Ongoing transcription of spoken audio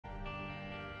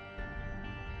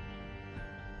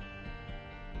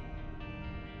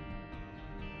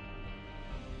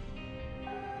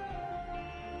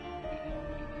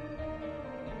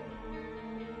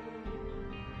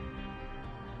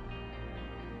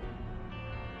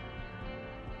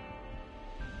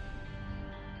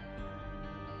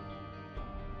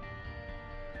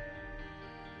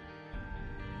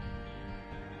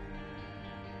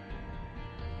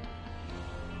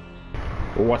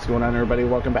What's going on, everybody?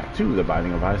 Welcome back to the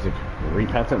Binding of Isaac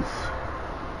Repentance.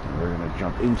 And we're going to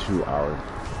jump into our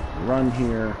run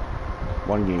here.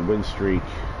 1 game win streak.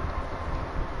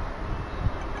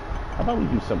 How about we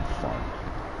do some fun?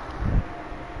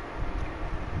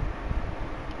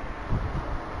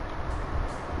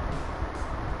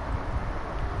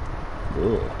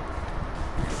 Ugh.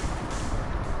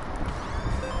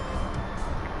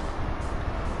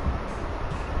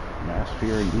 Mass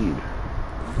fear indeed.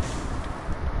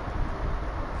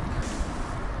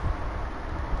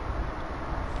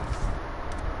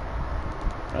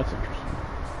 That's interesting.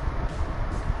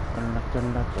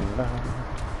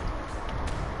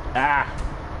 Ah!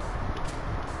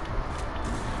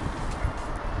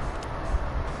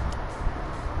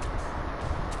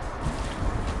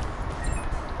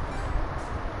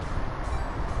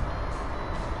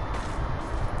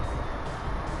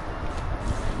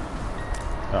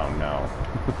 Oh no.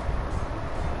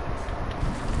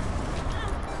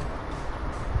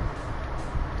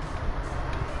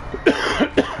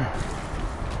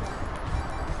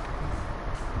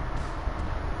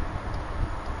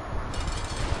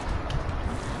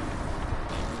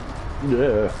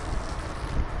 Yeah.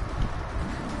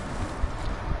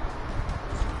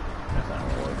 That's not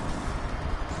gonna work.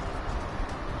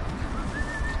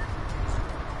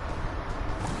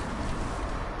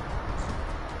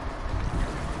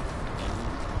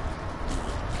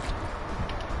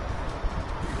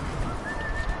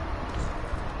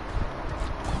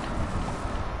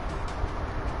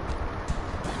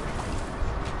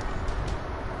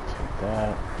 Take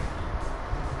that.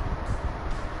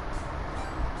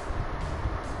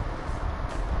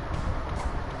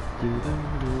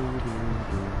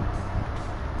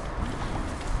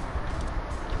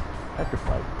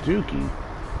 Petrified Dookie.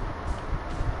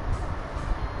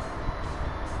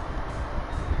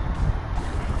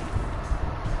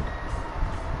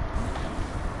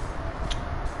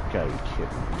 Gotta be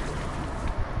kidding me.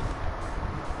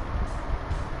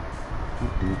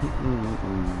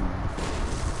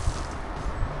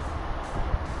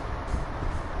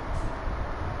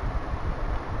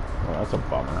 Well, that's a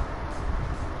bummer.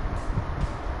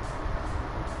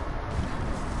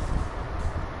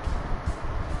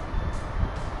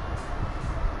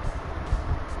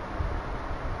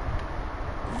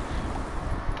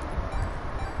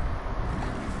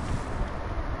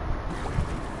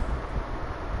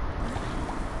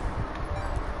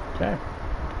 Okay.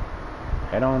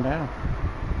 Head on down.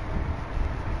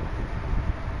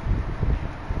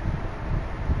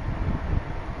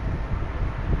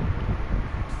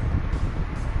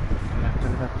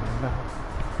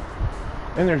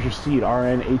 And there's your seed,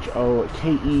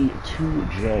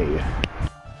 RNHOKE2J.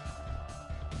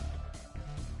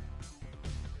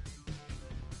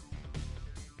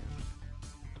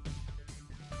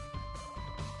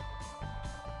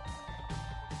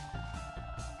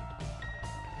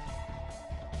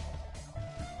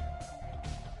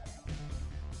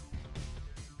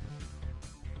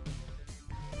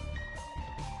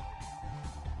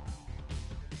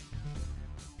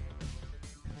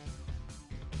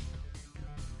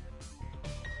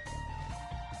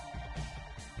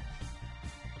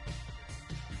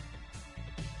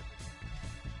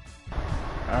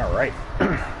 All right.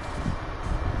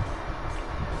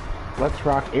 Let's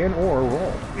rock and or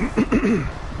roll.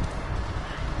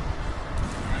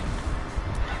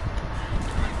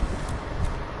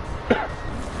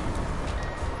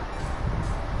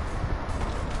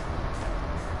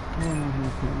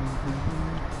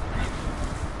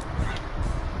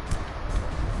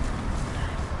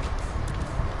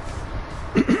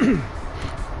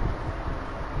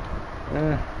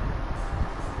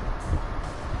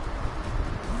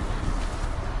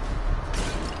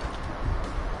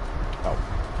 Oh,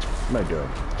 what am I doing?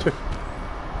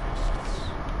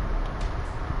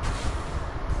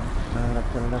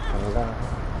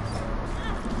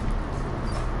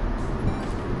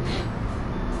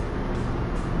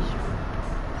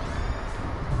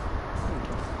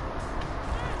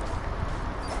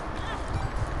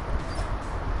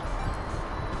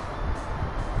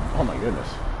 Oh my goodness.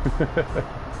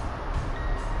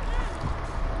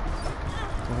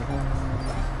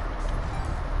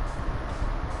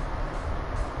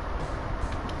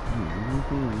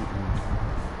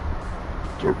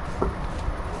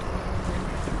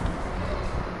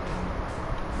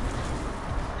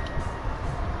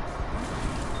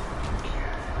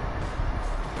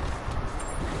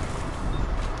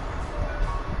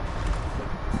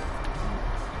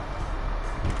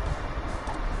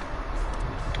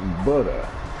 Butter.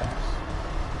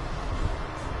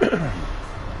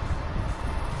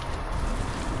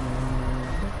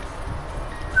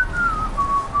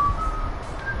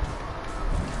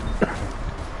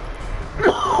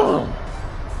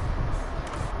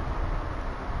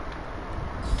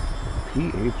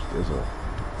 PH Dizzle.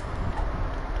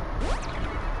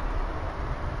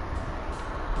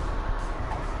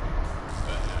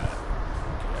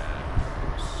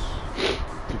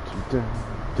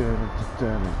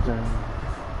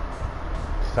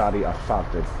 Saudi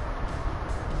affected.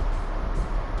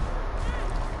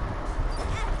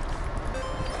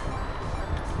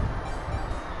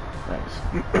 Nice.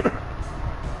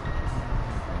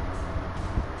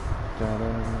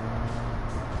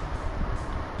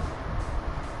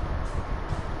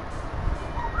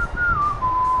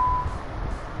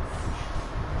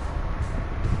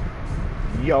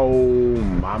 Yo,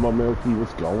 Mama Milky,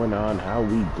 what's going on? How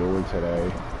we doing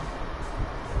today?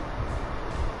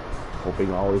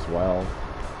 Hoping all is well.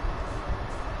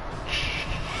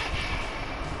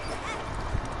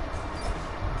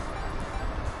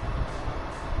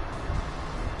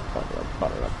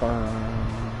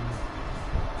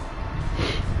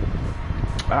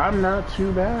 I'm not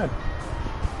too bad.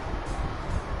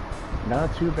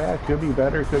 Not too bad. Could be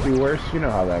better, could be worse. You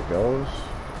know how that goes.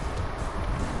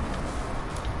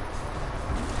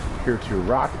 Here to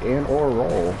rock and or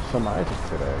roll some Isaac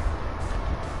today.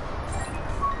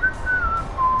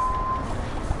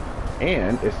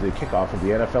 And it's the kickoff of the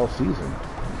NFL season,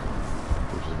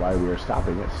 which is why we are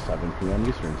stopping at 7 p.m.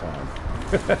 Eastern time.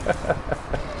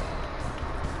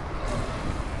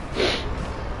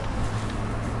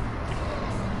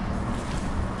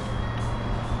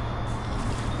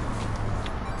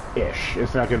 Ish.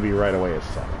 It's not going to be right away at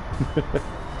 7.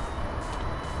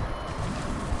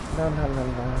 La, la, la,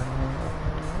 la.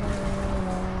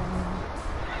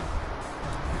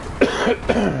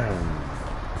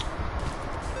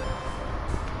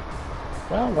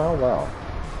 Well, well, well.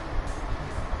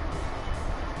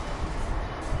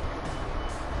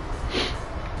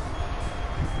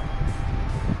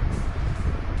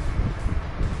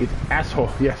 It's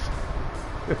asshole, yes.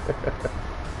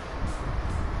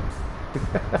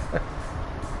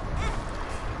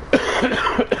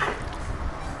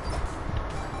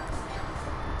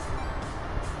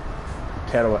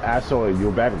 Tato asshole in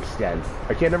Uzbekistan.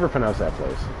 I can't ever pronounce that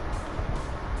place.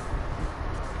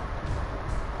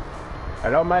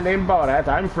 Hello, my name Borat.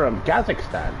 I'm from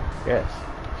Kazakhstan. Yes.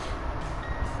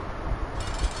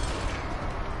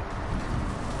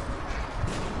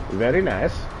 Very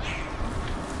nice.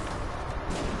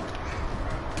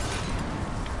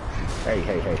 Hey,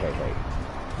 hey, hey, hey, hey.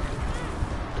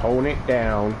 Tone it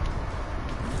down.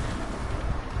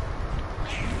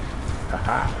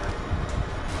 Haha.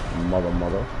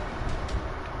 Mother.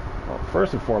 Well,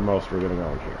 first and foremost, we're going to go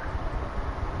in here.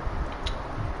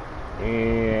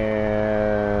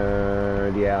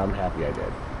 And yeah, I'm happy I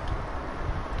did.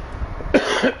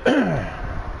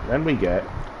 Then we get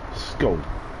scope.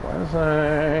 Was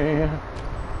I?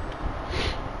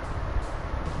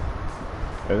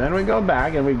 And then we go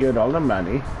back and we get all the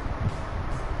money.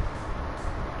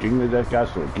 King of the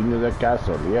castle,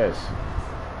 yes.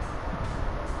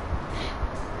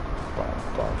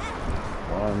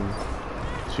 1,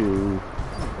 2,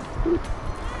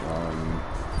 1,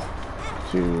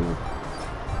 2.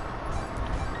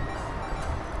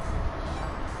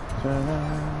 Ta-da.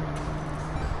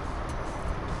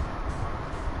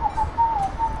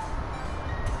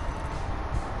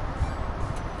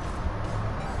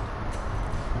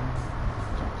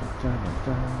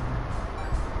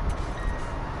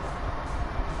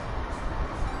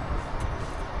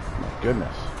 My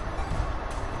goodness.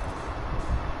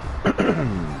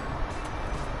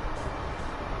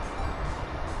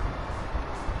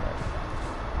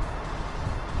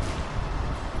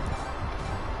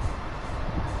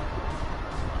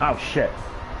 Oh shit.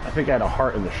 I think I had a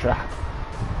heart in the shop.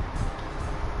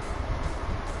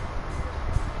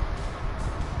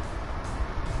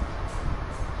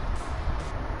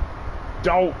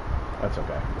 Don't. That's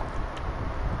okay.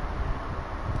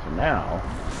 So now,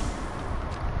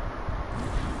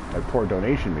 my poor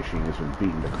donation machine has been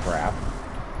beaten to crap.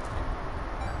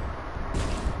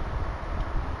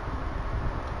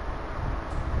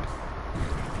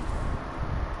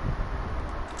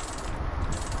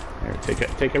 There,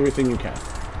 take everything you can.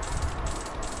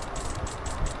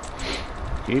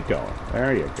 Keep going.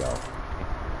 There you go.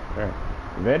 There.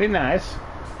 Very nice.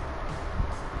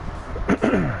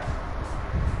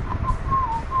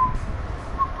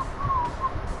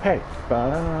 Hey.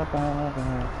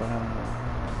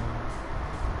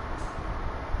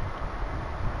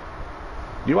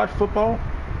 Do you watch football,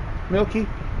 Milky?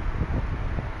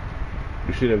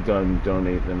 You should have done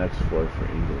donate the next floor for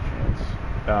Angel Chance.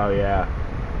 Oh yeah.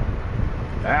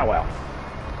 Ah well.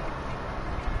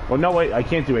 Well no wait, I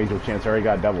can't do Angel Chance, I already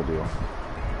got a double deal.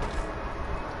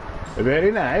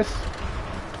 Very nice.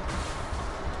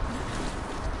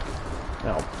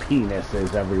 Oh,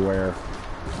 penises everywhere.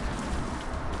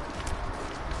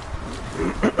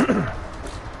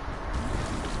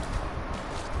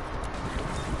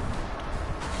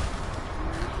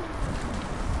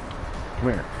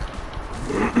 Come here.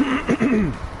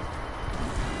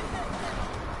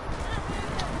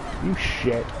 You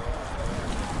shit.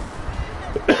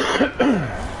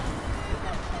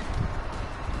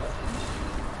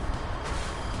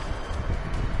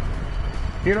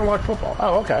 You don't watch football?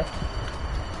 Oh, okay.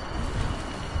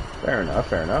 Fair enough,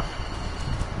 fair enough.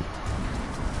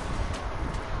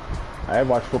 I have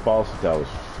watched football since I was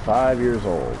 5 years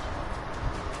old.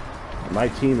 My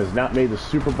team has not made the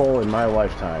Super Bowl in my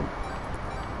lifetime.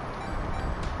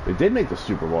 They did make the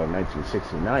Super Bowl in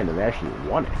 1969, and they actually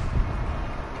won it.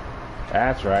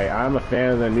 That's right, I'm a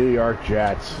fan of the New York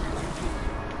Jets.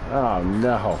 Oh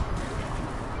no.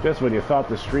 Just when you thought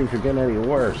the stream could get any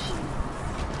worse.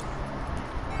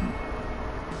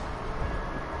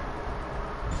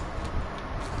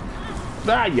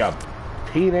 Ah, you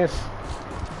penis.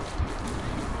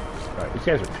 Alright, these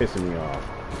guys are pissing me off.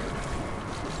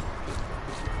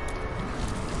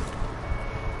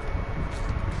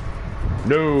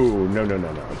 No.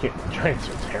 I can't. The Giants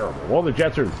are terrible. Well, the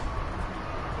Jets are...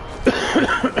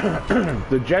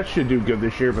 the Jets should do good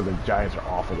this year, but the Giants are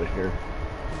awful this year.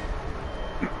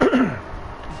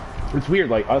 It's weird,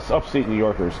 like, us upstate New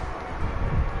Yorkers,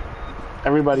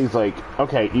 everybody's like,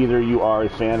 okay, either you are a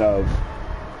fan of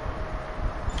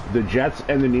the Jets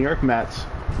and the New York Mets,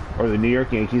 or the New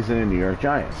York Yankees and the New York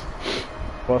Giants.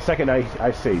 Well, the second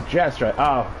I say Jets, right?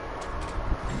 Oh,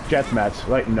 Jets, Mets.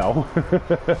 Like, no.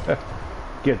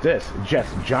 Get this, Jets,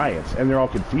 Giants, and they're all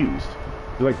confused.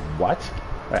 They're like, what?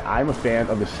 I'm a fan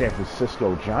of the San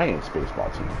Francisco Giants baseball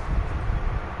team.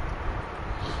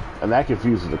 And that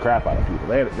confuses the crap out of people.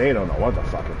 They don't know what the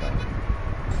fucking thing.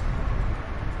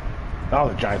 Oh,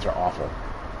 the Giants are awful.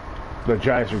 The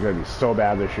Giants are going to be so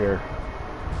bad this year.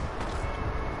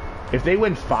 If they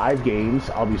win 5 games,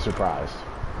 I'll be surprised.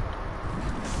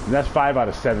 And that's 5 out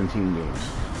of 17 games.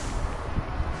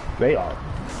 They are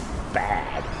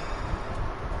bad.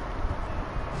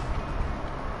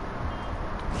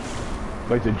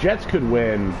 Like, the Jets could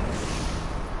win,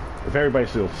 if everybody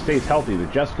still stays healthy, the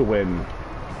Jets could win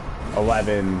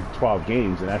 11, 12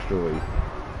 games and actually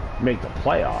make the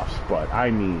playoffs. But,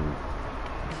 I mean,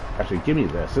 actually, give me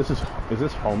this. Is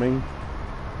this homing?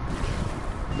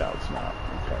 No, it's not.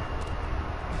 Okay.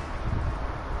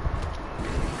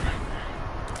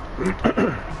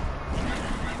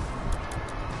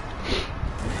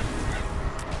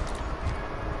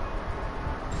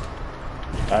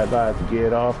 I'd like to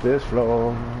get off this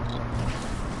floor.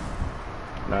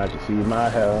 I'd like to see my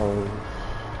health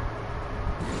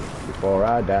before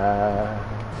I die.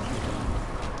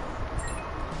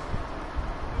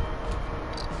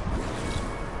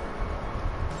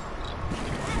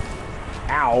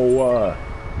 Ow!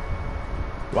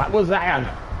 What was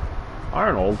that?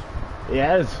 Arnold?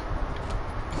 Yes.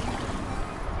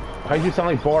 Why'd you sound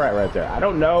like Borat right there? I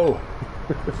don't know.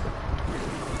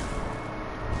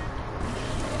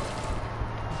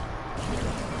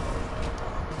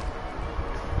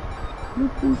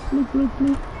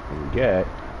 And get.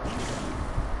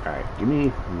 Alright, give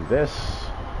me this.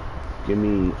 Give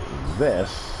me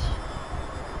this.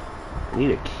 I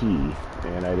need a key,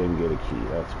 and I didn't get a key.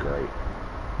 That's great.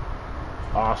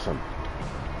 Awesome.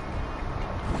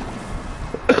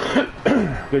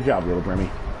 Good job, little Brimmy.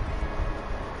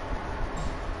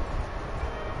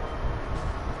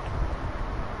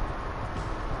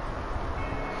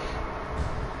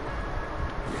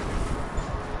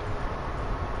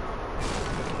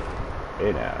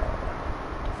 Hey now.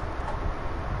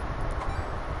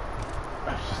 I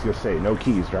was just gonna say, no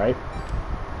keys, right?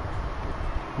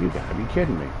 You gotta be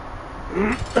kidding me.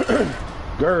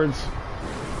 Girds.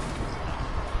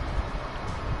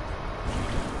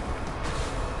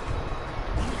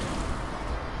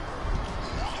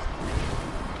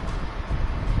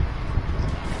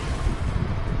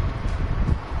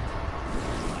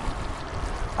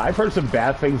 I've heard some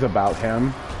bad things about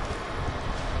him.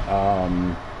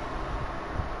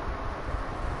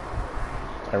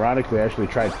 Ironically, I actually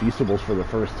tried Feastables for the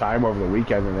first time over the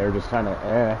weekend, and they're just kind of,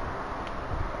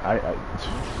 I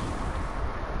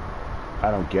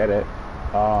don't get it.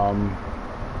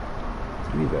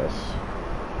 Give me this.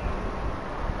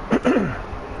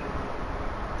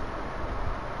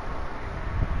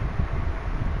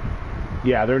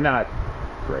 Yeah, they're not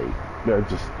great. They're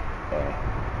just,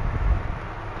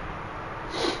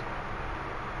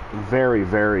 very,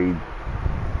 very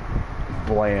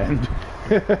bland.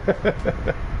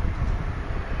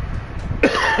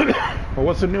 Well,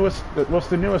 what's the newest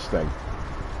thing?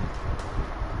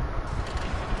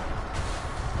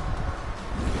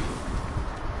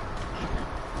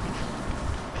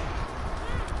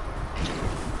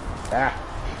 Ah.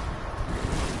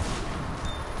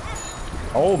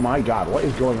 Oh my God, what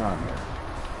is going on here?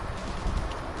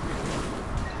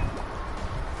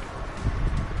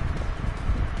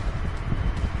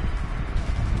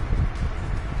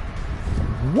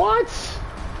 What?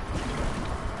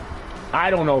 I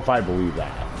don't know if I believe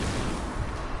that.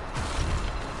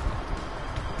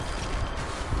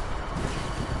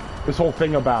 This whole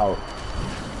thing about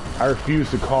I refuse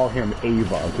to call him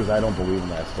Ava because I don't believe in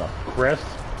that stuff. Chris?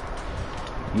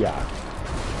 Yeah.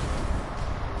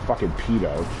 Fucking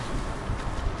pedo.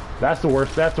 That's the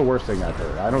worst thing I've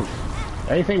heard. I don't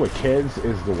anything with kids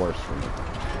is the worst for me.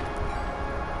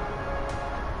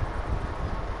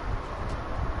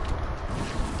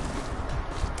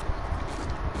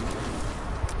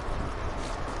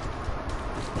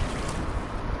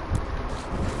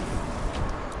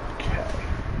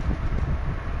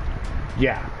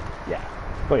 Yeah, yeah.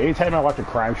 Like, anytime I watch a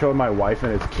crime show with my wife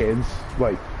and it's kids,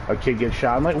 like, a kid gets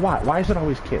shot, I'm like, why? Why is it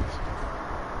always kids?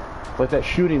 Like that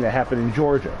shooting that happened in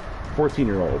Georgia.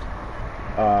 14-year-old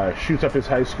shoots up his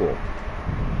high school.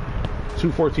 2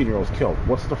 14-year-olds killed.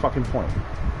 What's the fucking point?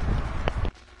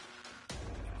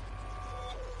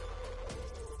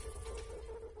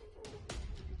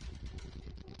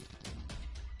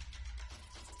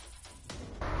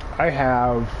 I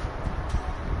have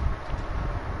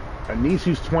a niece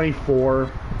who's 24,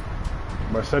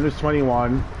 my son who's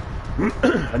 21,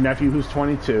 a nephew who's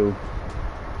 22,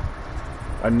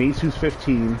 a niece who's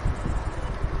 15.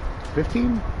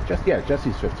 15?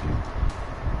 Jesse's 15.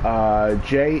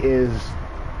 Jay is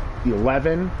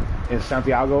 11, and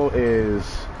Santiago is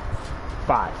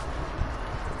 5.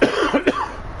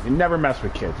 You never mess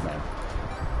with kids, man.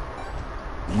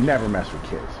 You never mess with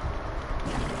kids.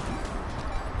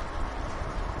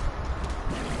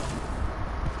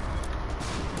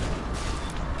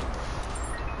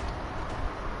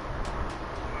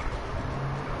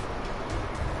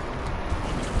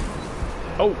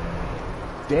 Oh,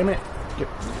 damn it. Get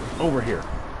over here.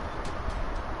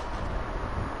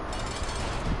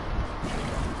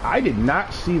 I did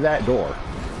not see that door.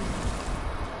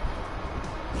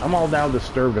 I'm all now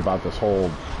disturbed about this whole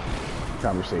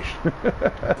conversation.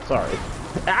 Sorry.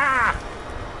 Ah!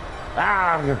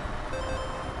 Ah!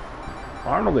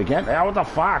 Arnold again? Ah, what the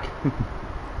fuck?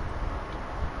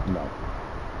 No.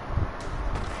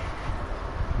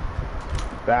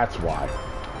 That's why.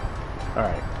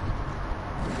 Alright.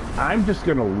 I'm just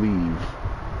gonna leave.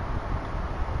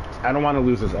 I don't want to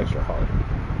lose this extra heart.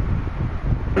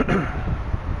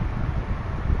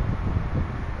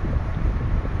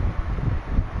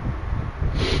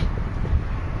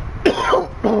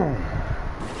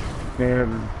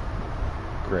 And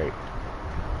great.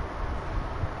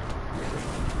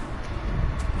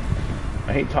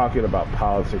 I hate talking about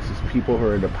politics. It's people who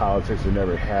are into politics are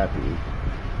never happy.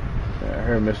 I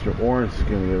heard Mr. Orange is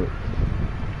gonna give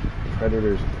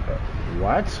Predators.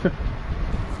 What?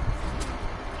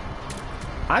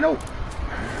 I don't.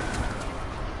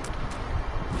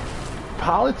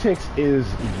 Politics is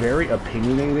very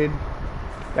opinionated.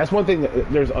 That's one thing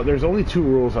that there's only 2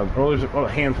 rules on, or there's a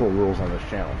handful of rules on this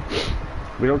channel.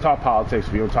 We don't talk politics,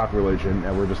 we don't talk religion,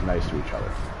 and we're just nice to each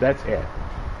other. That's it.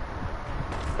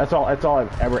 That's all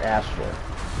I've ever asked for.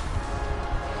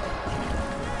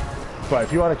 But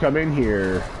if you want to come in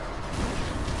here,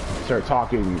 start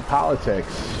talking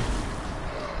politics,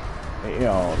 you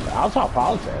know, I'll talk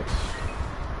politics.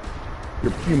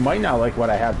 You might not like what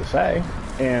I have to say,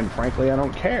 and frankly, I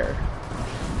don't care.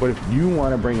 But if you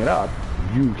want to bring it up,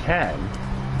 you can.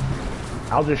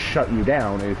 I'll just shut you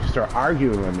down, and if you start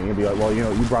arguing with me and be like, well, you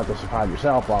know, you brought this upon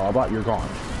yourself, blah, blah, blah, you're gone.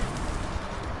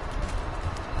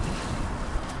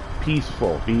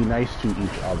 Peaceful. Be nice to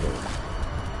each other.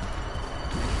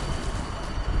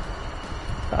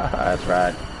 That's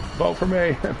right. Vote for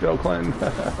me, Bill Clinton.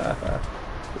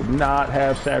 Did not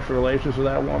have sexual relations with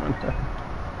that woman.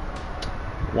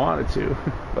 Wanted to,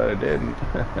 but I didn't.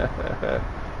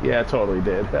 Yeah, I totally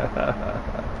did.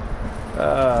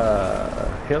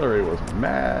 Hillary was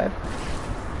mad.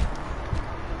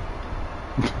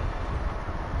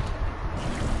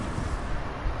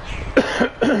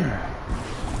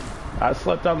 I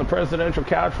slept on the presidential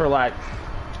couch for like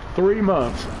 3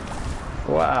 months.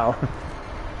 Wow.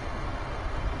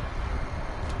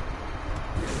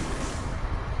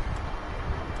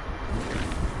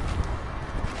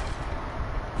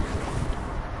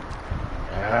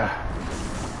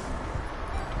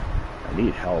 I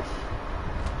need health.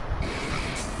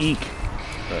 Eek.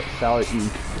 Salad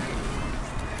eek.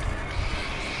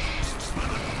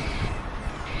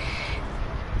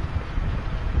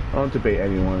 I don't debate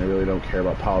anyone. I really don't care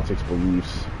about politics,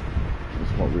 beliefs.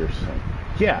 That's what we were saying.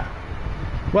 Yeah.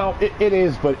 Well, it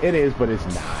is, but it's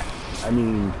not. I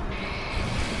mean,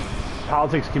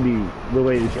 politics can be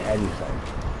related to anything.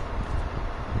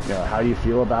 You know, how do you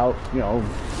feel about, you know,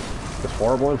 this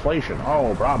horrible inflation?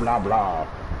 Oh, blah, blah, blah.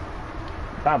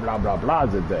 Blah, blah, blah, blah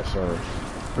did this, or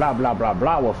blah, blah, blah,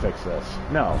 blah will fix this.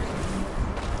 No.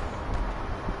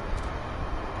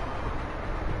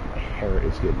 My hair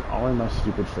is getting all in my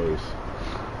stupid face.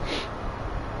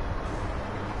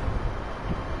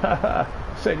 Haha,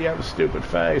 said you have a stupid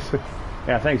face.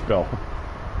 Yeah, thanks, Bill.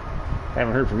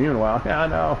 Haven't heard from you in a while. Yeah, I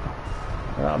know.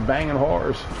 I'm banging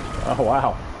whores. Oh,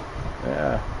 wow.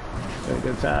 Yeah, had a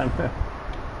good time.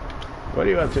 What are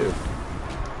you up to?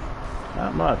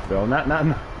 Not much, Bill. Not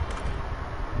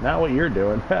what you're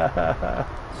doing. Yeah,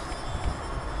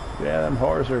 them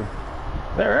whores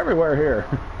they're everywhere here.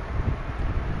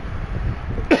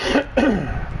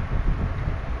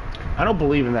 I don't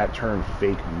believe in that term,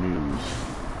 fake news.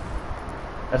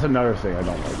 That's another thing I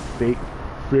don't like.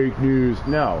 Fake news.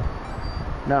 No.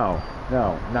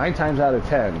 9 times out of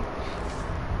 10,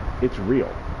 it's real.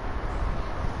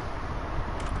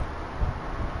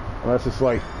 Unless it's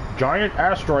like, giant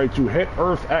asteroid to hit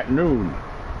Earth at noon.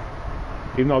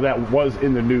 Even though that was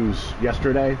in the news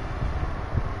yesterday.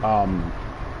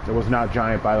 It was not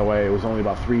giant, by the way. It was only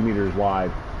about 3 meters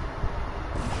wide.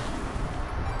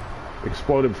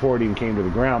 Exploded before it even came to the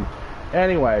ground.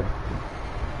 Anyway.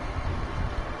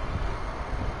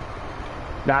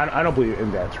 Now, I don't believe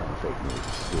in that term, fake news.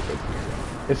 It's stupid.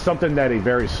 It's something that a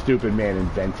very stupid man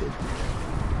invented.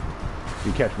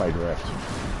 You catch my drift.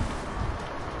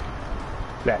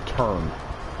 That term.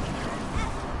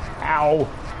 Ow.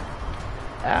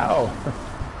 Ow.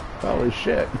 Holy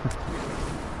shit.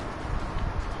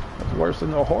 That's worse than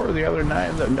the horror the other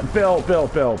night. Bill.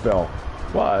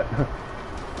 What?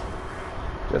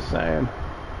 Just saying.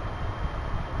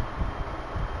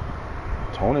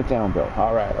 Tone it down, Bill.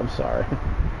 All right, I'm sorry.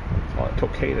 That's all that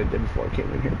cocaine I did before I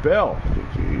came in here. Bill!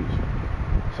 Jeez.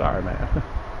 Sorry, man.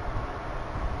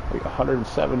 I'm like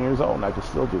 107 years old and I can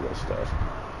still do this stuff.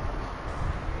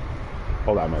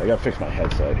 Hold on a minute. I gotta fix my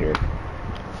headset here.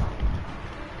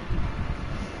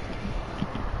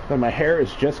 But my hair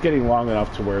is just getting long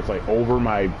enough to where it's like over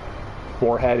my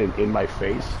forehead and in my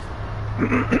face.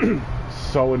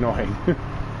 So annoying.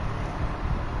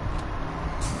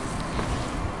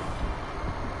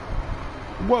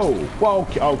 Whoa,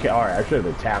 okay, alright, I should have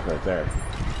been tapped right there.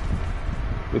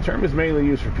 The term is mainly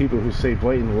used for people who say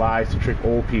blatant lies to trick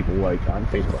old people, like on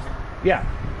Facebook. Yeah.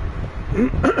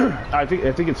 I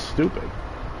think it's stupid.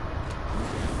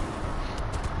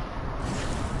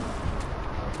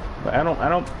 But I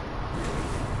don't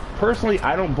personally,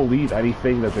 I don't believe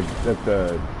anything that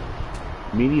the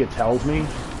media tells me.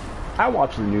 I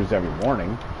watch the news every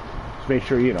morning to make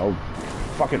sure, you know,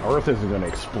 fucking Earth isn't going to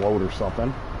explode or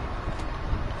something.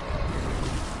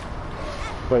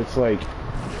 But it's like,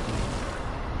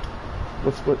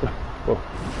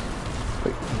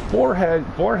 Boarhead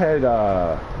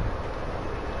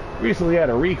recently had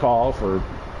a recall for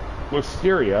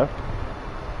Listeria,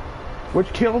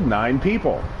 which killed 9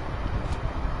 people.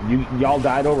 Y'all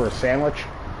died over a sandwich?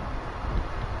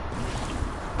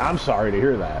 I'm sorry to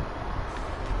hear that.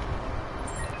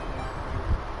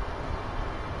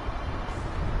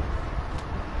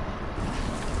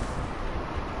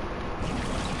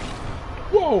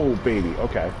 Whoa, baby.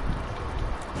 Okay.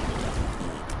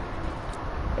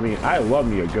 I mean, I love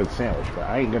me a good sandwich, but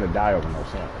I ain't gonna die over no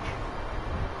sandwich.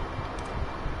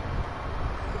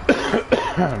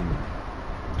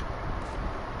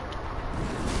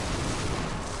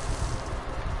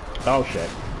 Oh, shit.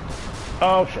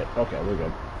 Oh, shit. Okay, we're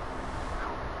good.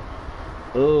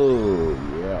 Oh,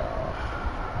 yeah.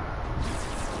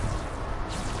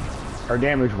 Our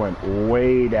damage went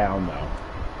way down, though.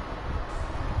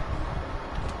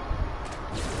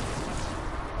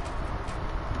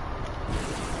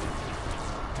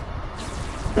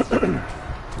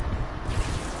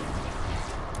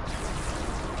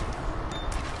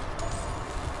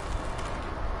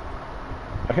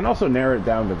 I can also narrow it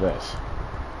down to this.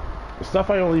 The stuff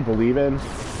I only believe in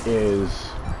is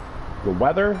the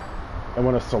weather and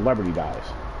when a celebrity dies.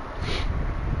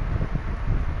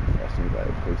 Ask me about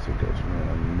a place that goes, man,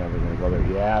 I'm never going to go there.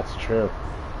 Yeah, that's true.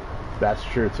 That's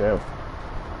true, too.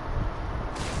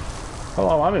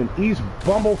 Hello, I'm in East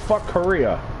Bumblefuck,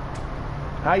 Korea.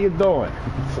 How you doing?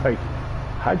 It's like,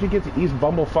 how'd you get to East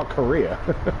Bumblefuck, Korea?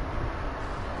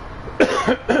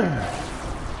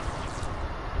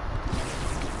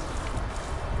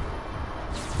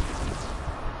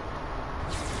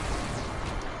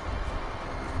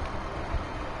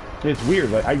 It's weird.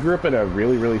 Like, I grew up in a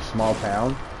really, really small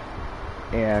town,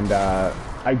 and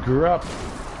I grew up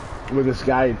with this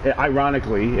guy.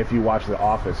 Ironically, if you watch The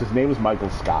Office, his name is Michael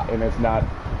Scott, and it's not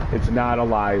a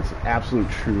lie. It's absolute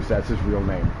truth. That's his real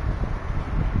name.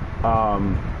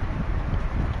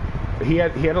 He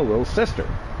had a little sister.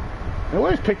 And I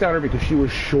always picked on her because she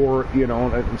was short, you know,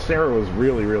 and Sarah was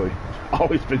really, really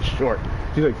always been short.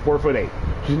 She's like 4'8".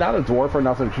 She's not a dwarf or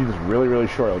nothing. She's just really, really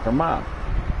short, like her mom.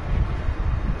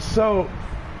 So,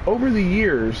 over the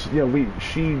years, you know,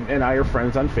 she and I are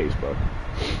friends on Facebook.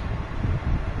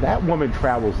 That woman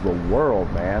travels the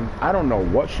world, man. I don't know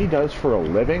what she does for a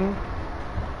living,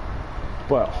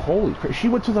 but holy crap, she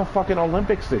went to the fucking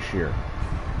Olympics this year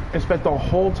and spent the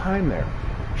whole time there.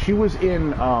 She was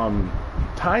in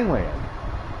Thailand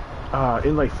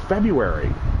in like February.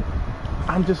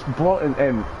 I'm just blown.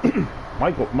 And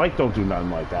Mike don't do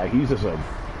nothing like that. He's just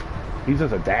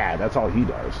a dad. That's all he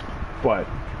does. But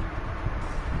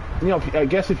you know, I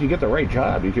guess if you get the right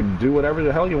job, you can do whatever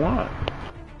the hell you want.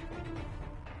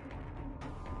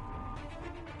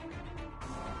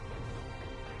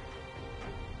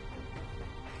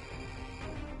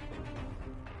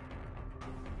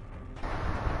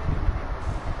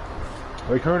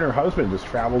 Like her and her husband just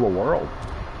travel the world.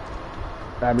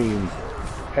 I mean,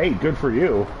 hey, good for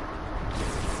you.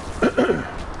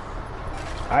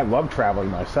 I love traveling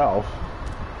myself.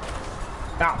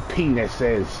 Ah,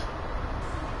 penises.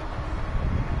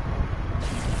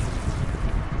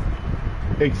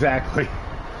 Exactly.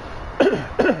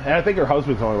 And I think her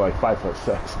husband's only like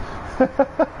 5'6".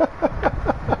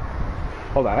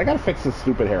 Hold on, I gotta fix this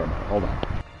stupid hair of mine. Hold on.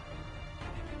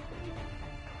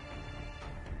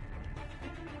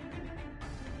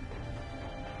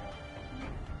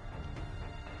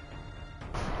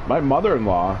 My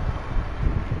mother-in-law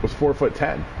was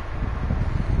 4'10".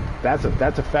 That's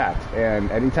a fact.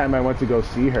 And anytime I went to go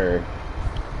see her,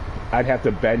 I'd have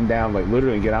to bend down, like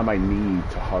literally get on my knee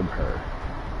to hug her.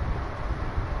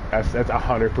 That's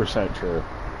 100% true.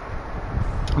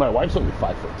 My wife's only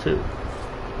 5'2",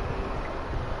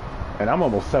 and I'm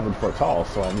almost 7 foot tall.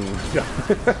 So I mean,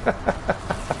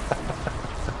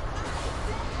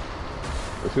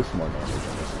 there's just more damage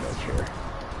on this chair.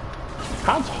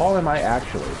 How tall am I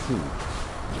actually?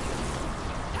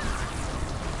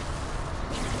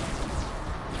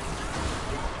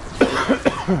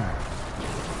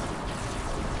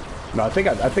 No, I think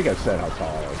I said how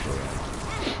tall I actually am.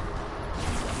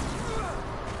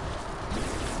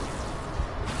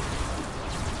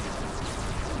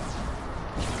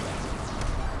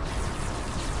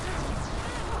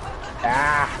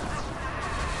 Ah!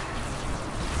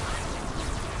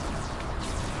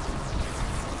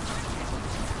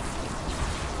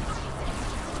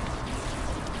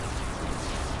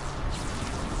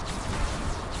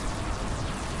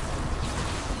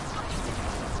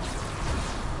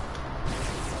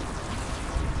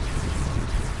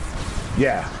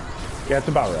 Yeah, that's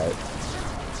about right.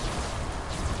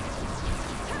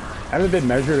 I haven't been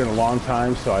measured in a long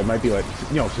time, so I might be like,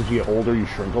 you know, since you get older, you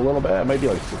shrink a little bit. I might be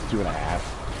like 6'2.5".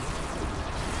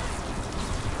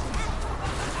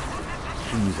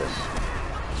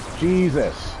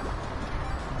 Jesus.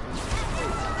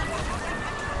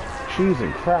 Cheese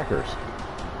and crackers.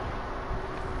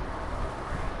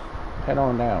 Head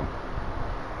on down.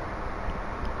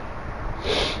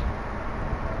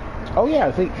 Oh yeah,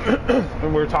 I think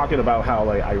when we were talking about how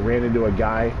like I ran into a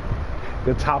guy,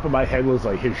 the top of my head was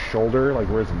like his shoulder, like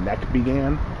where his neck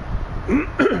began.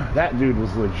 That dude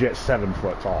was legit 7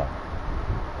 foot tall.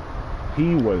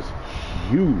 He was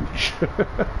huge.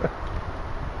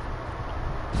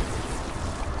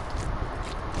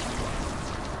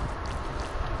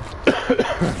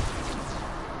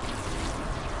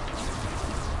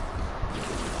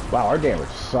 Wow, our damage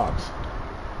sucks.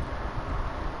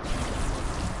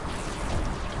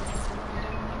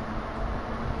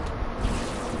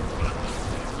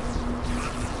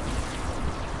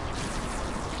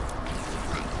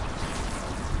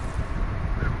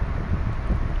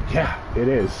 Yeah, it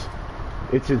is.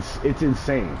 It's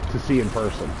insane to see in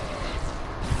person.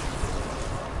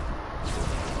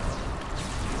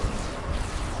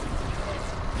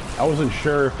 I wasn't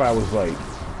sure if I was like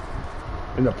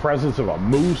in the presence of a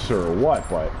moose or what,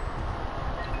 but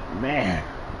man,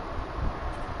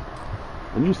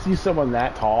 when you see someone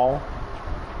that tall,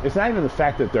 it's not even the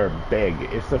fact that they're big,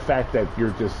 it's the fact that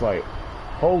you're just like,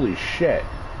 holy shit.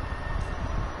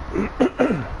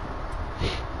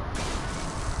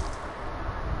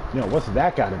 You know, what's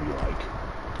that gotta be like?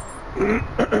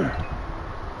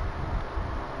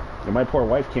 And my poor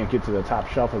wife can't get to the top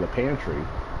shelf of the pantry.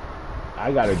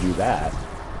 I gotta do that.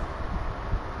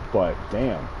 But,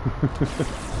 damn.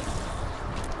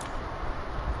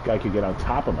 Guy could get on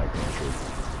top of my pantry.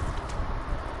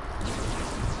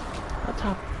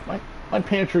 top, my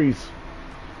pantry's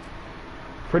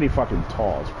pretty fucking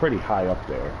tall. It's pretty high up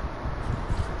there.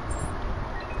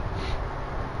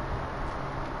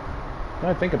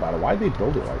 When I think about it, why'd they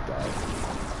build it like that?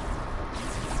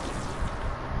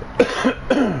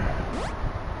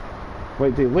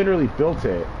 Wait, they literally built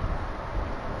it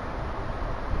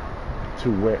to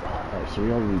where... Alright, so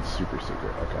we only need super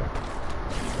secret.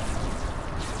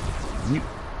 Okay.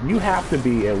 You have to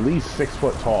be at least 6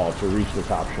 foot tall to reach the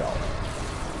top shelf.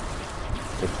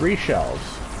 The 3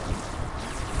 shelves.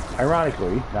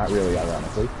 Ironically, not really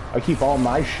ironically, I keep all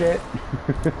my shit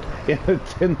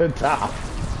in the top.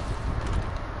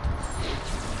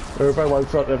 Or if I want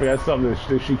something, if I got something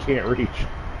that she can't reach.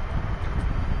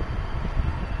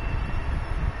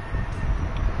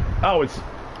 Oh, it's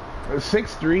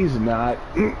 6'3's not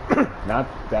not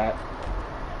that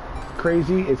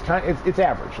crazy. It's it's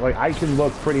average. Like, I can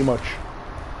look pretty much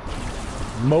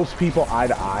most people eye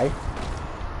to eye,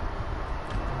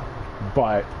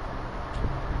 but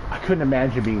I couldn't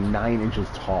imagine being 9 inches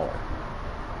taller.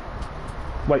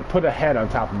 Like, put a head on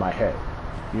top of my head.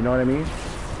 You know what I mean?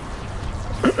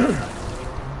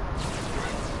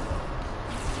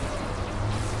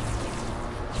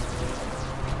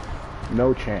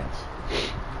 No chance.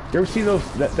 You ever see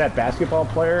that basketball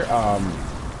player?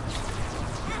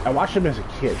 I watched him as a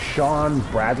kid. Sean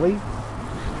Bradley.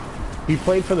 He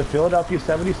played for the Philadelphia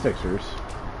 76ers.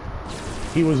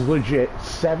 He was legit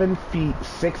 7 feet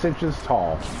 6 inches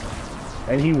tall,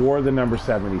 and he wore the number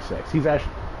 76. He's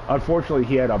actually, unfortunately,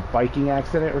 he had a biking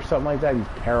accident or something like that. He's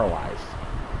paralyzed,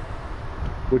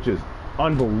 which is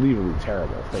unbelievably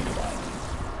terrible to think about.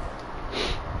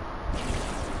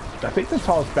 I think the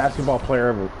tallest basketball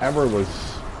player ever was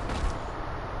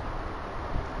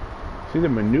either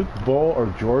Manute Bol or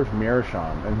George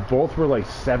Marichon, and both were like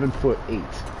 7'8".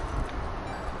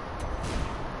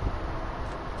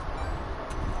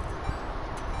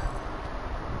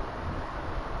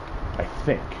 I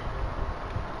think.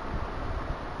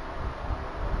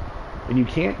 And you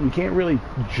can't really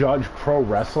judge pro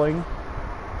wrestling.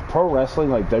 Pro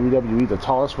wrestling, like WWE, the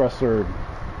tallest wrestler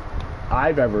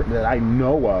that I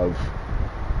know of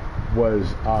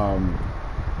was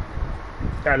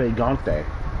Elegante.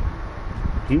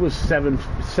 He was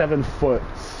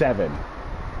 7'7".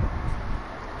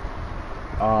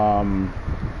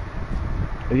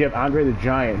 And you have Andre the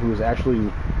Giant, who was actually,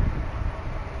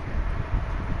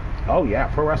 oh yeah,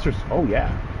 pro wrestlers, oh yeah.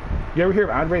 You ever hear of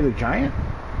Andre the Giant?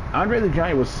 Andre the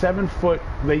Giant was 7 foot.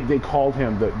 They called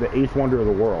him the eighth wonder of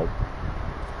the world.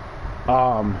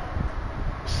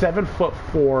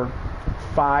 7'4",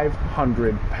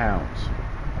 500 pounds.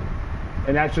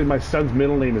 And actually, my son's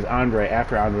middle name is Andre,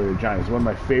 after Andre the Giant. He's one of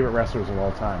my favorite wrestlers of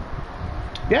all time.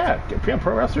 Yeah,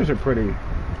 pro wrestlers are pretty.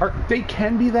 They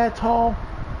can be that tall,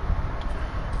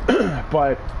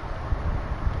 but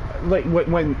like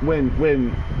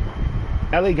when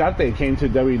Elegante came to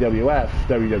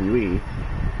WWE,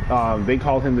 they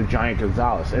called him the Giant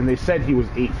Gonzalez, and they said he was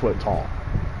 8 foot tall.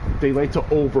 They like to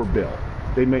overbill.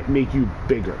 They make you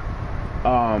bigger.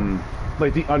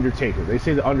 Like the Undertaker. They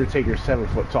say the Undertaker's 7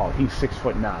 foot tall. He's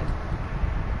 6'9".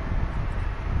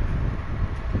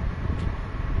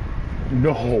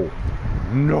 No.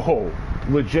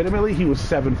 Legitimately, he was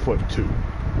 7'2".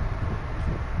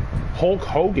 Hulk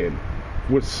Hogan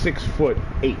was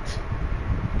 6'8",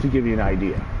 to give you an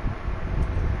idea.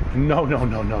 No.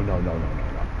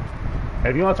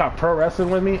 If you want to talk pro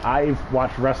wrestling with me, I've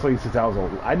watched wrestling since I was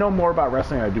old. I know more about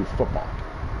wrestling than I do football.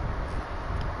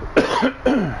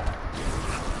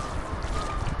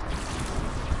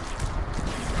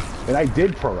 And I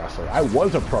did pro wrestling. I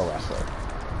was a pro wrestler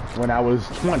when I was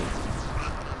 20.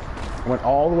 I went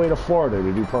all the way to Florida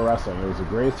to do pro wrestling. It was the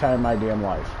greatest time of my damn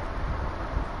life.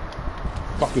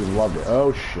 Fucking loved it.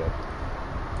 Oh, shit.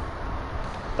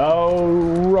 Oh,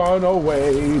 run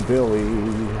away, Billy.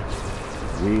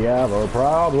 We have a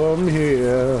problem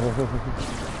here.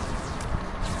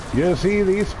 You see,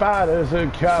 these spiders are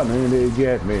coming to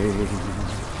get me.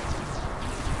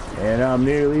 And I'm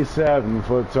nearly 7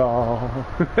 foot tall.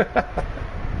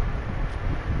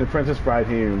 The Princess Bride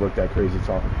didn't even look that crazy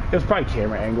tall. It was probably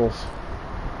camera angles.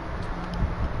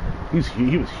 He was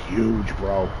huge,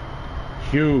 bro.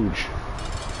 Huge.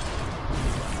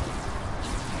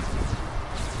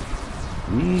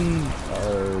 We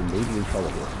are maybe in trouble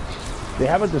here. They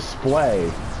have a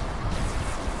display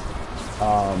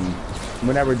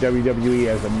whenever WWE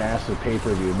has a massive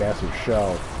pay-per-view, massive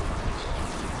show,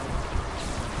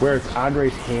 where it's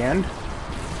Andre's hand,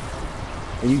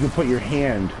 and you can put your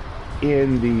hand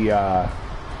in the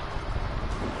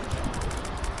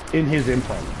in his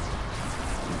implant.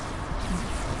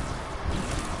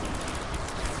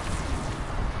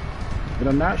 And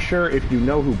I'm not sure if you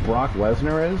know who Brock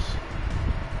Lesnar is.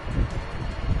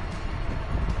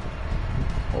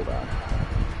 Hold on.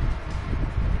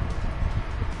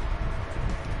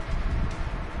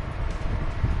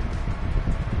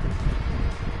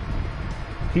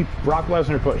 Brock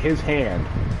Lesnar put his hand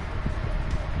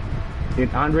in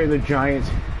Andre the Giant's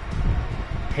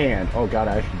hand. Oh God,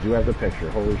 I actually do have the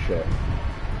picture. Holy shit.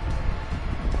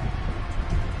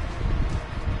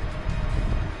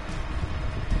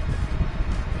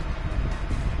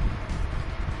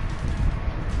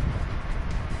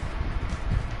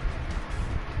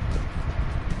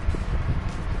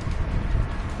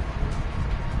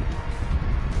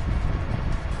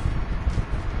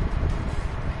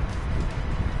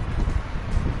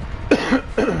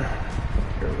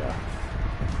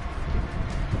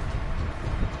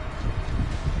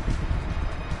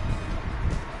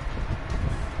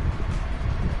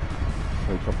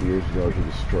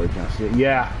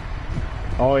 Yeah.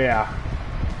 Oh, yeah.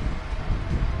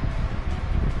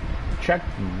 Check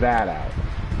that out.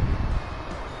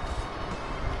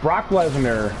 Brock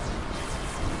Lesnar,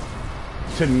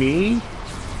 to me,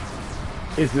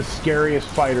 is the scariest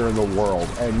fighter in the world.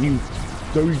 And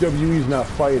WWE's not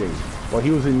fighting. Well,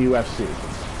 he was in UFC.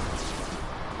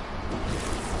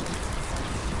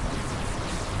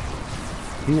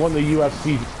 He won the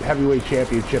UFC Heavyweight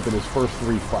Championship in his first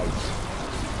 3 fights.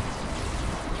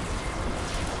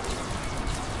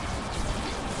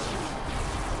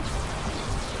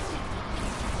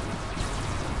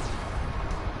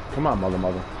 Come on,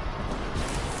 mother.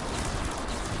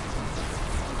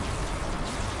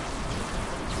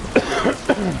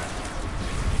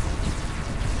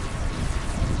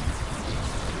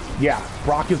 Yeah,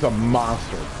 Brock is a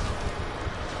monster.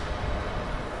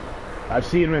 I've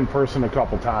seen him in person a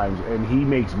couple times, and he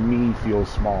makes me feel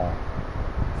small.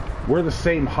 We're the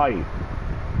same height.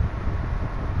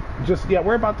 Yeah,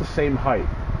 we're about the same height.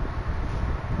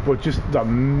 But just the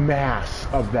mass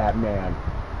of that man.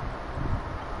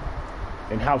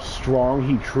 And how strong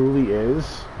he truly is.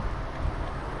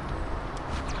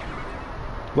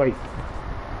 Like,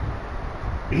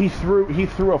 he threw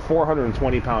a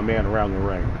 420-pound man around the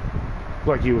ring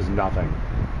like he was nothing.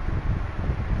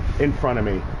 In front of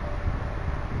me,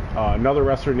 another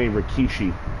wrestler named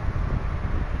Rikishi,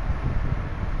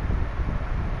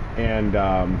 and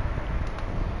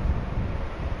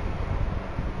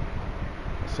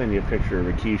send you a picture of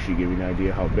Rikishi, give you an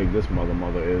idea how big this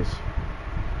mother is.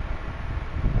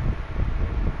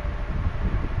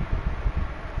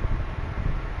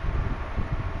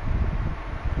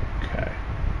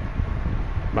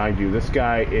 Mind you, this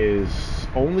guy is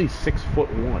only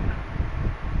 6'1".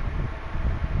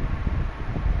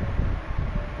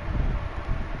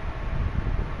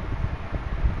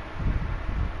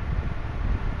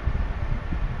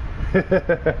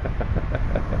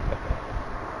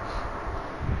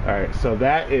 Alright, so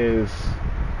that is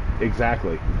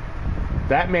exactly.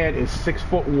 That man is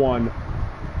 6'1",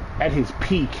 at his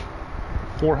peak,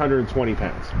 420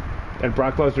 pounds. And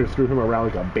Brock Lesnar threw him around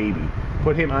like a baby.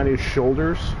 Put him on his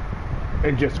shoulders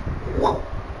and just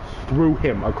threw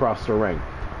him across the ring.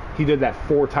 He did that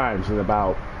 4 times in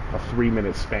about a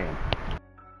 3-minute span.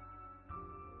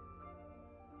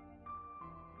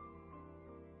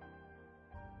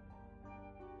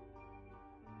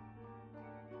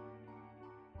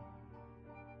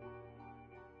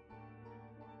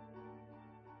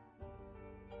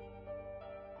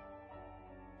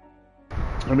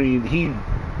 I mean,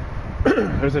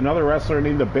 there's another wrestler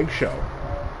named The Big Show,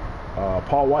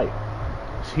 Paul White.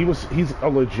 He's a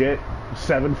legit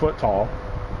 7 foot tall,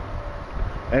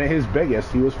 and at his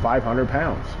biggest, he was 500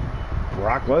 pounds.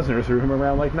 Brock Lesnar threw him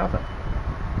around like nothing.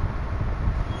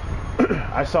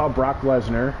 I saw Brock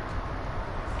Lesnar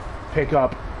pick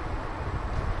up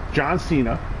John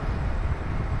Cena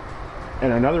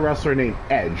and another wrestler named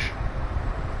Edge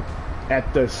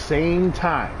at the same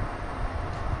time.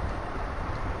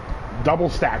 Double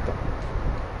stacked them.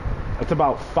 That's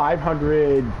about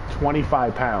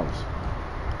 525 pounds.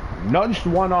 Nudged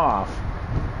one off,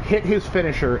 hit his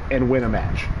finisher, and win a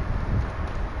match.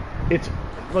 It's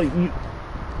like you.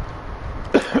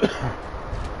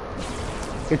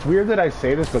 It's weird that I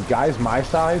say this, but guys my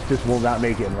size just will not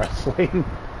make it in wrestling.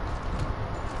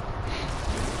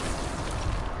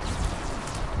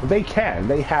 They can.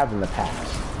 They have in the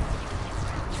past.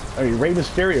 I mean, Rey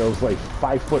Mysterio's like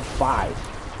 5'5".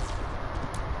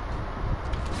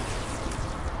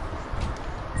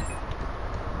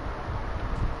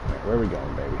 Where are we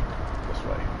going, baby? This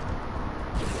way.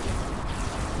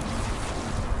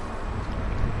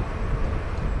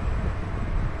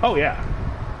 Oh, yeah.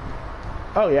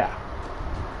 Oh, yeah.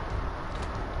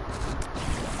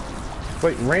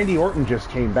 Wait, Randy Orton just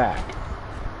came back.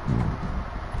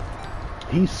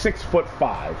 He's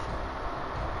 6'5".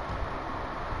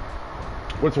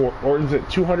 What's Orton's at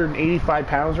 285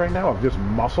 pounds right now of just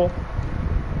muscle?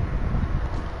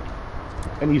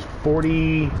 And he's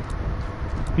 40...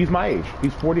 He's my age.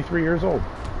 He's 43 years old.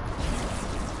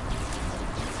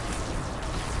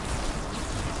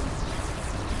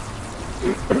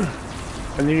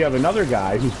 And then you have another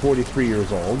guy who's 43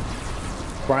 years old,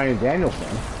 Bryan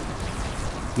Danielson.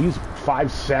 He's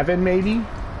 5'7", maybe,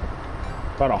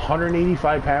 about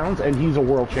 185 pounds, and he's a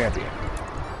world champion.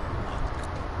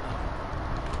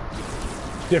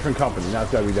 Different company, not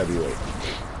WWE.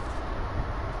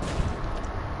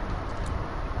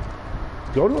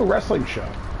 Go to a wrestling show.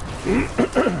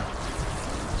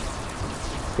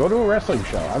 Go to a wrestling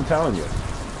show, I'm telling you.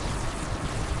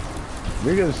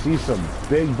 You're going to see some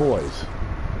big boys.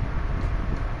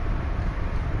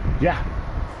 Yeah.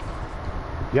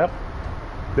 Yep.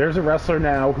 There's a wrestler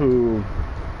now who,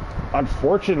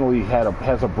 unfortunately,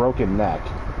 has a broken neck.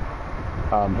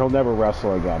 He'll never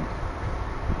wrestle again.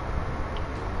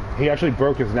 He actually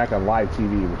broke his neck on live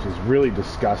TV, which is really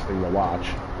disgusting to watch.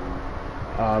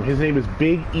 His name is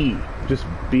Big E. Just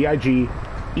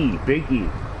B-I-G-E. Big E.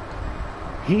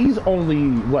 He's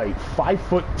only like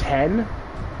 5'10",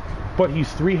 but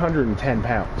he's 310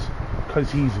 pounds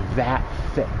because he's that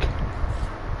thick.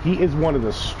 He is one of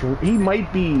the he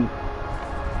might be,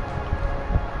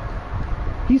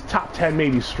 he's top 10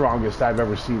 maybe strongest I've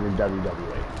ever seen in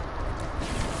WWE.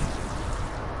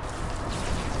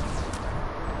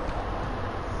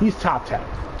 He's top 10.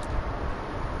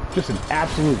 Just an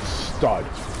absolute stud.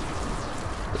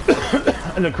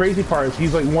 And the crazy part is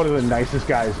he's like one of the nicest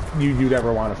guys you'd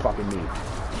ever want to fucking meet.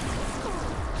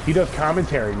 He does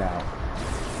commentary now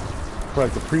for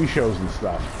like the pre-shows and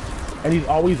stuff. And he's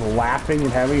always laughing and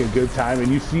having a good time,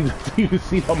 and you see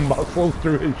the muscles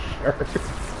through his shirt,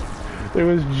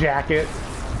 through his jacket.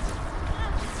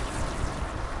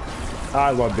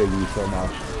 I love Big E so much.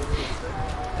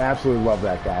 Absolutely love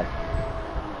that guy.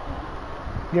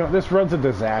 You know, this run's a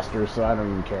disaster, so I don't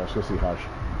even care. Let's go see Hush.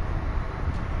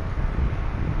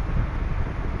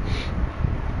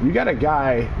 You got a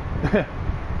guy.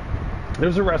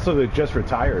 There's a wrestler that just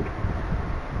retired.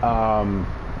 2-3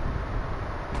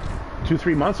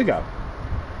 months ago.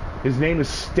 His name is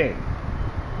Sting.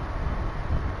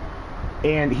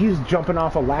 And he's jumping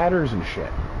off of ladders and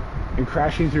shit. And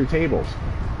crashing through tables.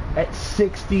 At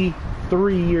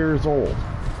 63 years old.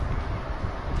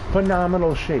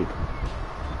 Phenomenal shape.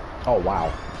 Oh,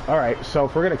 wow. Alright, so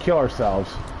if we're going to kill ourselves...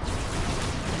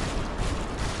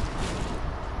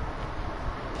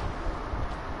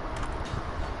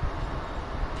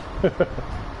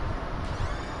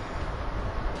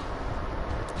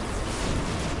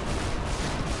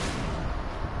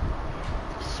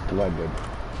 Splendid.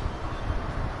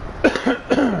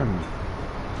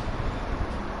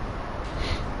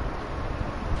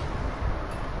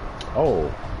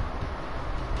 Oh.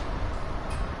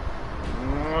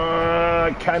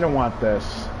 I kind of want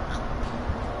this.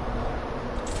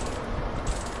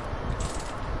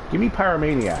 Give me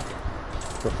Pyromaniac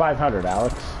for 500,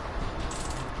 Alex.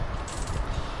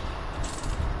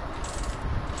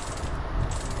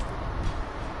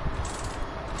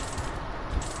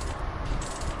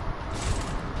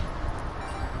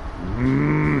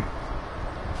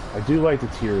 I do like the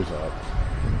tears up.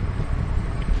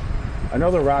 I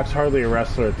know The Rock's hardly a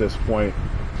wrestler at this point.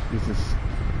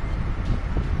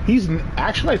 He's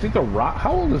actually, I think The Rock,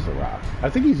 how old is The Rock? I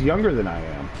think he's younger than I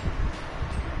am.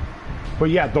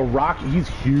 But yeah, The Rock, he's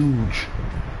huge.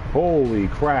 Holy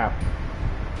crap.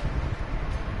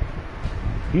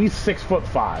 He's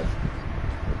 6'5".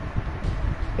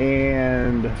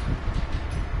 And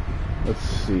let's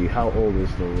see, how old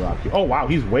is The Rock? Oh wow,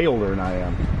 he's way older than I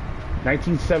am.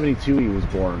 1972 he was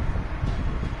born.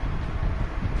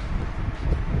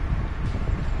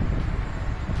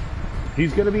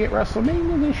 He's going to be at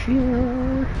WrestleMania this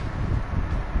year.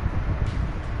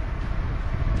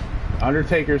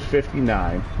 Undertaker's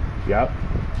 59. Yep.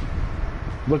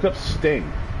 Look up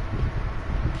Sting.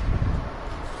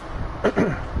 You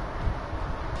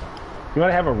want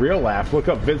to have a real laugh, look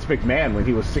up Vince McMahon when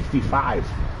he was 65.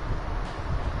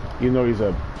 Even though he's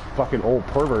a fucking old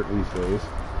pervert these days.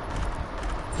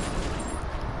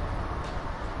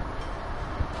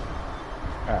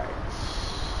 Alright,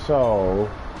 so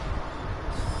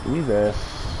give me this.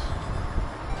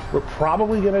 We're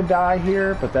probably gonna die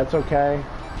here, but that's okay.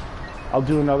 I'll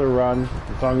do another run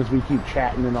as long as we keep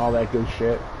chatting and all that good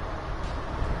shit.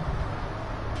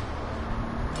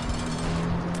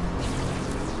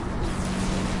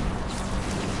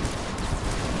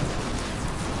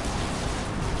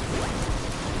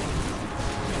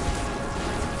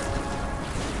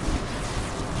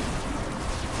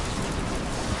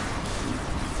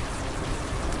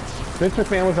 Vince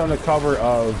McMahon was on the cover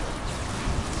of,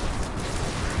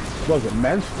 what was it,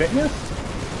 Men's Fitness?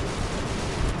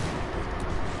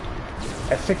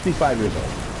 At 65 years old.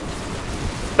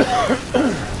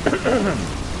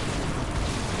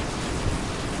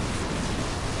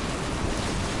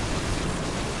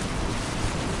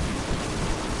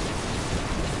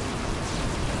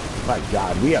 My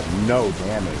God, we have no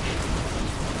damage.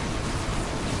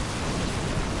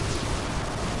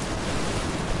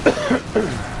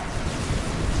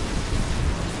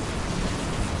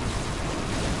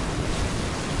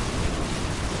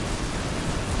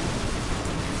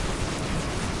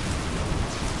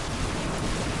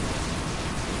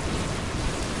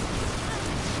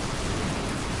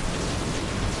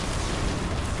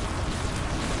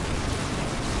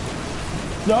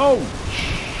 No!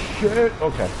 Shit!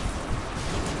 Okay.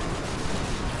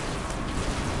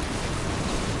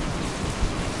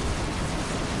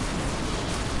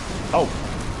 Oh,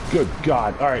 good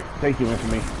God. Alright, thank you,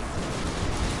 Infamy.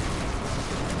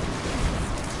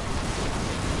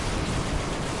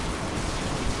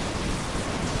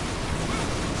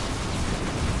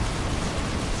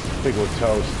 Big with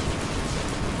toast.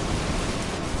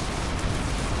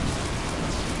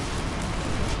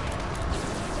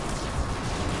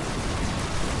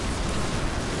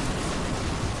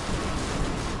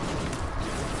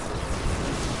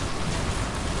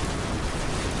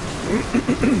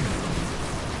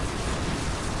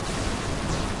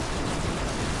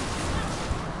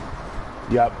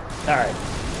 Yep. Alright.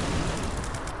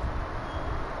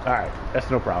 Alright. That's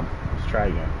no problem. Let's try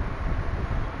again.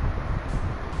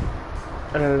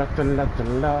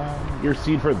 Your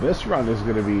seed for this run is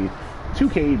going to be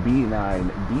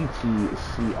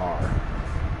 2KB9BTCR.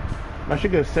 I'm actually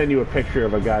going to send you a picture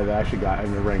of a guy that I actually got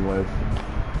in the ring with.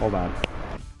 Hold on.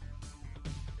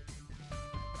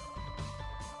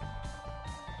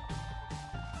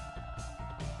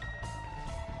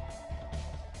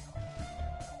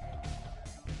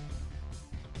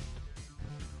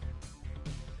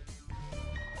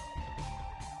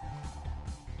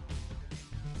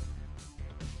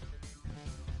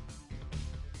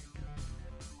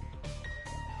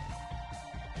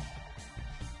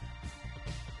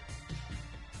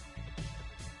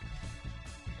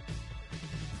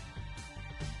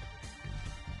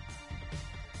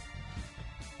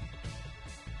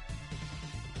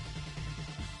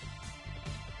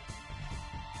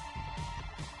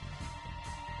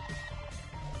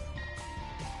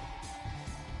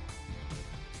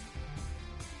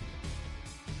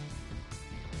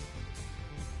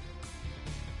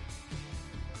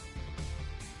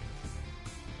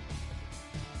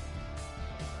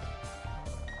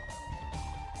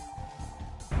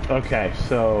 Okay,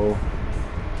 so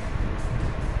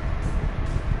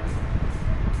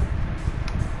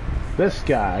this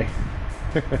guy,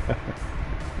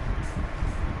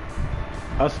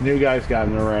 us new guys got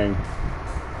in the ring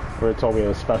where it told me it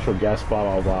was a special guest, blah,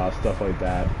 blah, blah, stuff like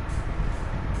that.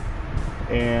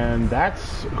 And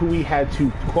that's who we had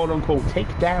to, quote unquote,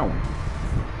 take down.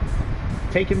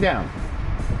 Take him down.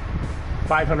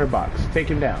 500 bucks. Take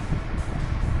him down.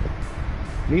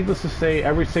 Needless to say,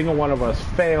 every single one of us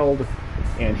failed,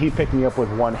 and he picked me up with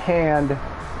one hand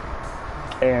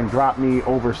and dropped me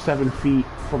over 7 feet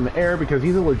from the air because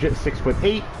he's a legit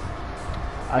 6'8".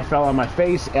 I fell on my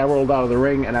face, I rolled out of the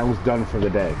ring, and I was done for the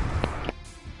day.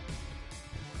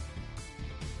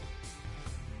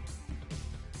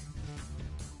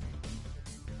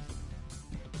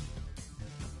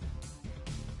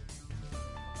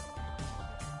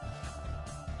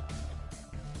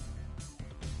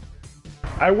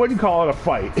 I wouldn't call it a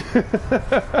fight.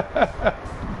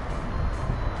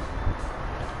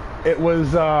 It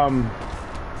was, how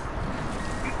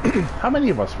many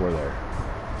of us were there?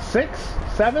 6?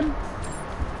 7?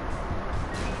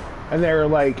 And they were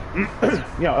like, you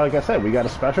know, like I said, we got a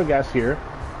special guest here.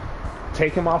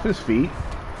 Take him off his feet.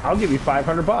 I'll give you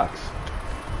 500 bucks.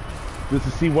 Just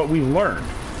to see what we've learned.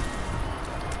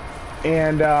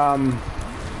 And,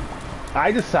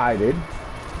 I decided,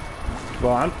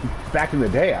 well, back in the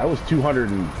day, I was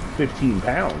 215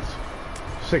 pounds,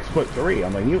 6'3".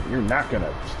 I'm like, you're not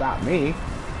gonna stop me.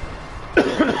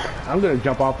 I'm gonna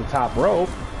jump off the top rope,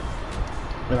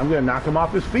 and I'm gonna knock him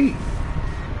off his feet.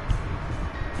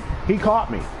 He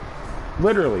caught me,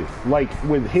 literally, like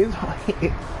with his. I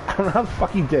don't know how the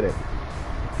fuck he did it.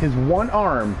 His one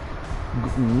arm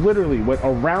literally went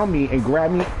around me and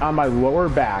grabbed me on my lower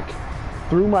back,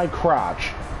 through my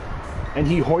crotch, and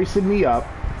he hoisted me up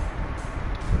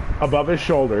above his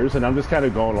shoulders, and I'm just kind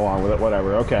of going along with it,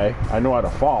 whatever, okay. I know how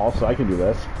to fall, so I can do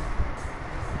this.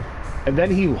 And then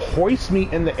he hoists me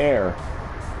in the air,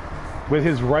 with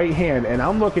his right hand, and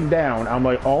I'm looking down. I'm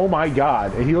like, oh my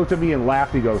God. And he looked at me and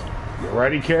laughed. He goes, "You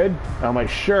ready, kid?" And I'm like,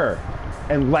 "Sure."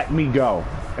 And let me go.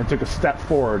 And took a step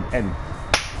forward, and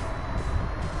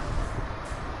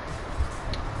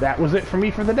that was it for me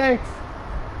for the day.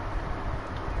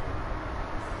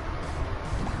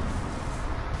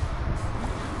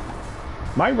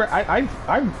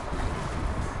 I've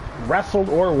wrestled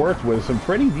or worked with some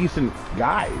pretty decent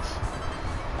guys.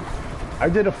 I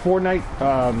did a 4-night,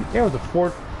 it was a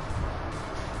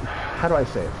how do I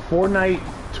say it? 4-night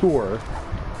tour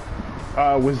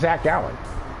with Zach Allen,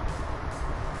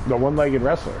 the one-legged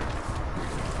wrestler.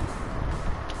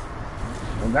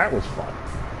 And that was fun.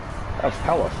 That was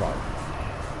hella fun.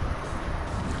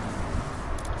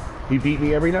 He beat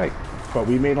me every night, but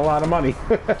we made a lot of money.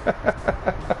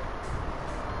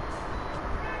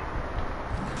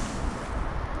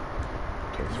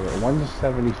 We're at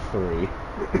 173.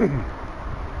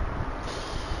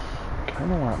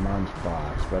 Kind of want Mom's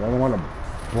box, but I don't want to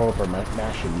blow up our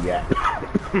mashing yet.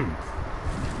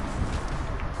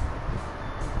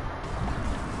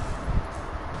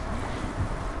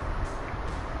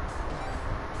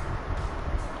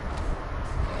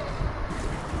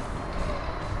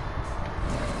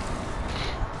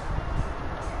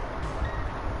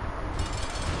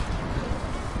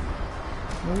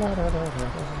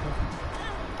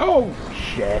 Oh,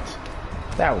 shit.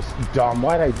 That was dumb.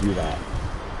 Why'd I do that?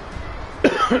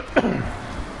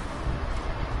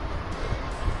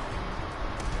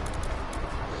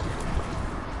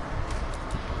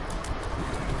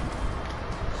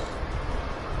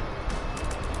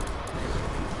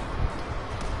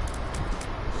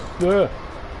 Ugh.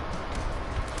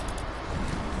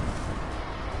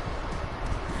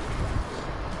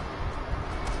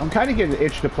 I'm kind of getting the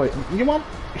itch to play. You want?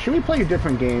 Should we play a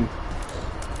different game?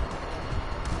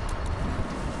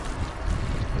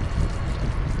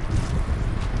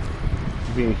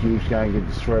 Being a huge guy and get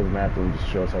destroyed the map and just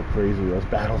shows how crazy those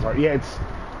battles are. Yeah,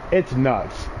 it's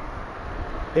nuts.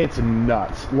 It's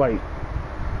nuts. Like,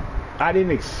 I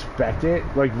didn't expect it.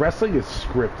 Like, wrestling is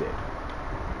scripted.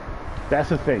 That's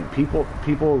the thing. People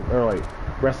are like,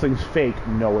 wrestling's fake.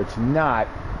 No, it's not.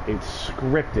 It's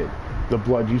scripted. The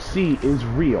blood you see is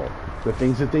real. The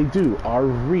things that they do are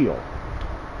real.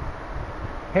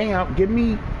 Hang out. Give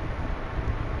me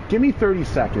 30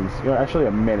 seconds. Actually,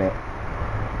 a minute.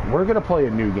 We're going to play a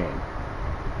new game.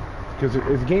 Because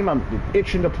it's a game I'm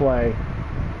itching to play.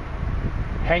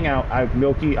 Hang out.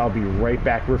 Milky, I'll be right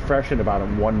back. Refresh in about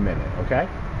 1 minute, okay?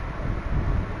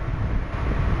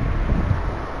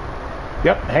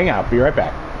 Yep, hang out. Be right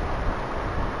back.